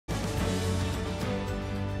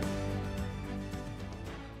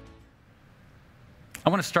I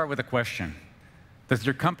want to start with a question. Does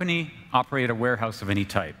your company operate a warehouse of any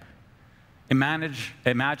type?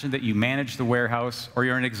 Imagine that you manage the warehouse, or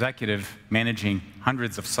you're an executive managing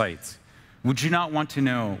hundreds of sites. Would you not want to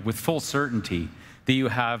know with full certainty that you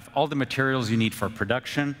have all the materials you need for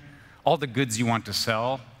production, all the goods you want to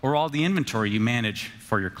sell, or all the inventory you manage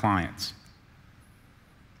for your clients?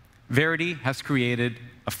 Verity has created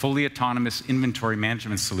a fully autonomous inventory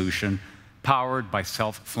management solution powered by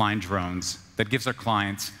self-flying drones that gives our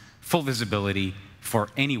clients full visibility for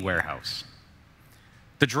any warehouse.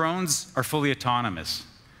 The drones are fully autonomous.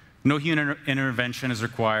 No human intervention is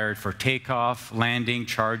required for takeoff, landing,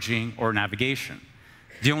 charging, or navigation.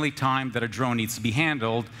 The only time that a drone needs to be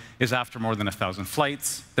handled is after more than 1,000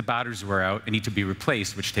 flights, the batteries wear out and need to be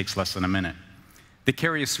replaced, which takes less than a minute. They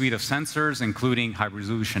carry a suite of sensors, including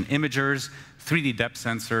high-resolution imagers, 3D depth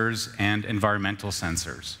sensors, and environmental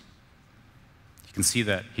sensors. You can see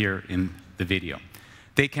that here in the video.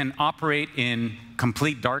 They can operate in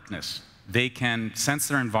complete darkness. They can sense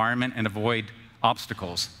their environment and avoid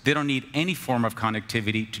obstacles. They don't need any form of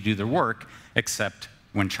connectivity to do their work except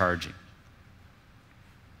when charging.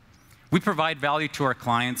 We provide value to our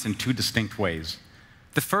clients in two distinct ways.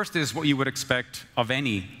 The first is what you would expect of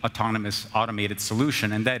any autonomous automated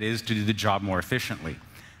solution, and that is to do the job more efficiently.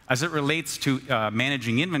 As it relates to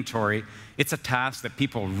managing inventory, it's a task that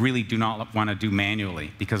people really do not want to do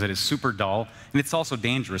manually because it is super dull, and it's also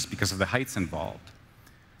dangerous because of the heights involved.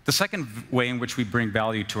 The second way in which we bring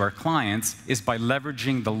value to our clients is by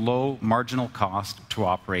leveraging the low marginal cost to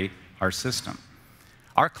operate our system.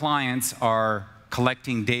 Our clients are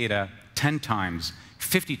collecting data 10 times,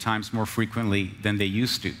 50 times more frequently than they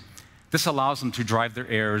used to. This allows them to drive their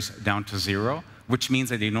errors down to zero, which means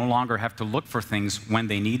that they no longer have to look for things when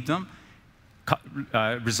they need them,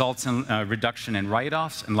 results in reduction in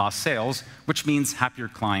write-offs and lost sales, which means happier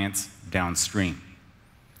clients downstream.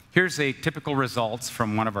 Here's a typical results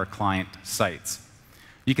from one of our client sites.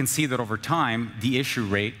 You can see that over time, the issue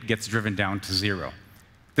rate gets driven down to zero.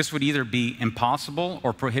 This would either be impossible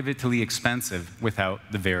or prohibitively expensive without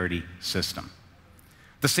the Verity system.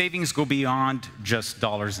 The savings go beyond just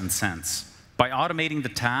dollars and cents. By automating the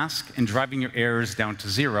task and driving your errors down to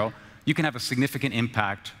zero, you can have a significant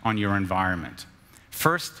impact on your environment.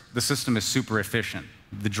 First, the system is super efficient.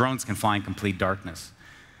 The drones can fly in complete darkness.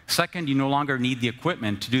 Second, you no longer need the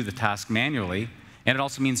equipment to do the task manually, and it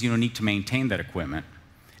also means you don't need to maintain that equipment.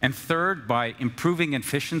 And third, by improving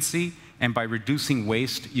efficiency and by reducing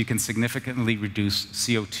waste, you can significantly reduce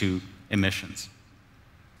CO2 emissions.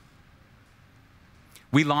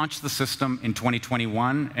 We launched the system in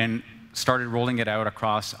 2021 and started rolling it out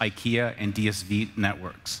across IKEA and DSV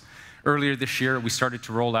networks. Earlier this year, we started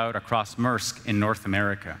to roll out across Maersk in North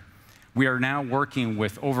America. We are now working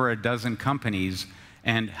with over a dozen companies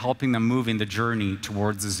and helping them move in the journey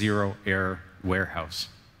towards a zero-error warehouse.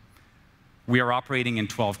 We are operating in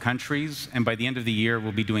 12 countries, and by the end of the year,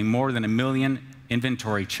 we'll be doing more than 1 million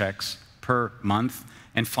inventory checks per month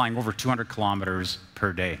and flying over 200 kilometers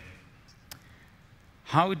per day.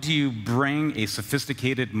 How do you bring a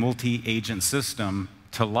sophisticated multi-agent system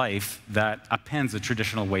to life that appends a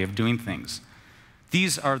traditional way of doing things?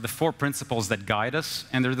 These are the 4 principles that guide us,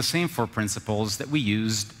 and they're the same 4 principles that we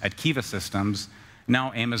used at Kiva Systems,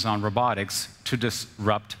 now Amazon Robotics, to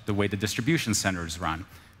disrupt the way the distribution centers run,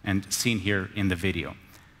 and seen here in the video.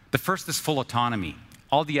 The first is full autonomy.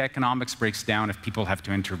 All the economics breaks down if people have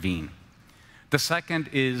to intervene. The second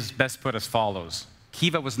is best put as follows.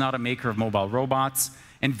 Kiva was not a maker of mobile robots,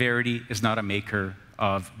 and Verity is not a maker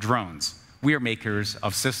of drones. We are makers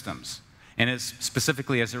of systems. And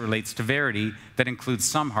specifically as it relates to Verity, that includes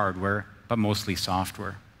some hardware, but mostly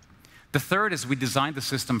software. The third is we designed the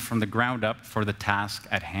system from the ground up for the task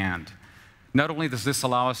at hand. Not only does this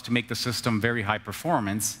allow us to make the system very high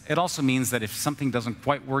performance, it also means that if something doesn't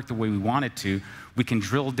quite work the way we want it to, we can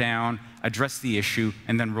drill down, address the issue,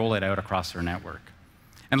 and then roll it out across our network.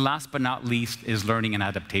 And last but not least is learning and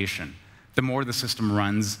adaptation. The more the system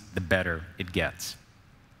runs, the better it gets.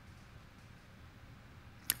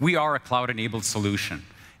 We are a cloud-enabled solution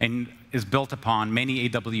and is built upon many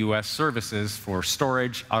AWS services for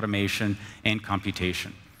storage, automation, and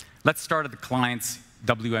computation. Let's start at the client's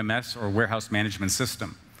WMS, or warehouse management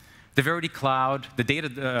system. The Verity Cloud, the data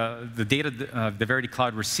the Verity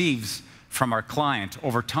Cloud receives from our client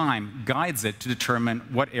over time guides it to determine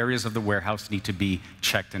what areas of the warehouse need to be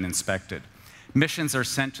checked and inspected. Missions are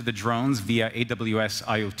sent to the drones via AWS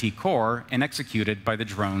IoT Core and executed by the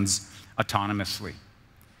drones autonomously.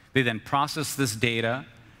 They then process this data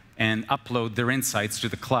and upload their insights to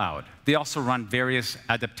the cloud. They also run various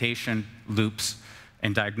adaptation loops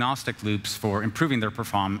and diagnostic loops for improving their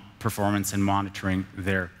performance and monitoring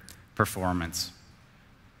their performance.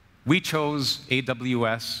 We chose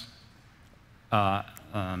AWS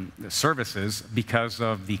services because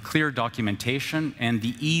of the clear documentation and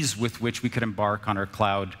the ease with which we could embark on our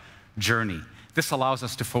cloud journey. This allows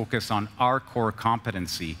us to focus on our core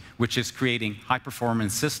competency, which is creating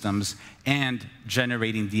high-performance systems and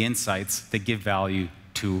generating the insights that give value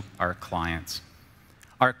to our clients.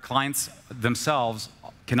 Our clients themselves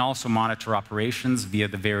can also monitor operations via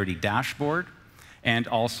the Verity dashboard, and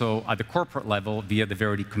also at the corporate level via the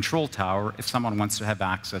Verity control tower if someone wants to have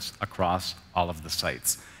access across all of the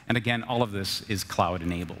sites. And again, all of this is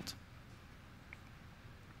cloud-enabled.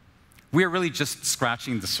 We are really just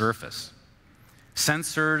scratching the surface.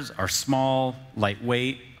 Sensors are small,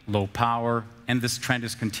 lightweight, low power, and this trend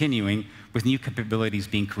is continuing with new capabilities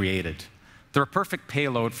being created. They're a perfect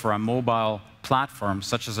payload for a mobile platform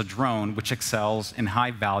such as a drone, which excels in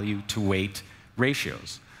high value to weight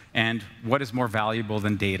ratios. And what is more valuable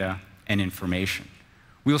than data and information?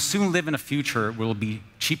 We'll soon live in a future where it will be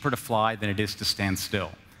cheaper to fly than it is to stand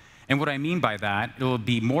still. And what I mean by that, it will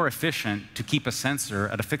be more efficient to keep a sensor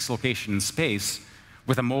at a fixed location in space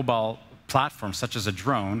with a mobile platform such as a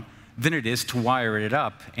drone than it is to wire it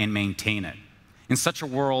up and maintain it. In such a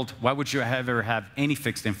world, why would you ever have any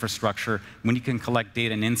fixed infrastructure when you can collect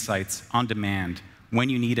data and insights on demand, when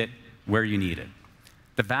you need it, where you need it?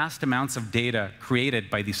 The vast amounts of data created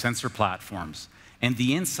by these sensor platforms and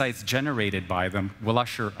the insights generated by them will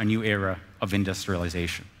usher a new era of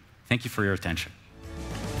industrialization. Thank you for your attention.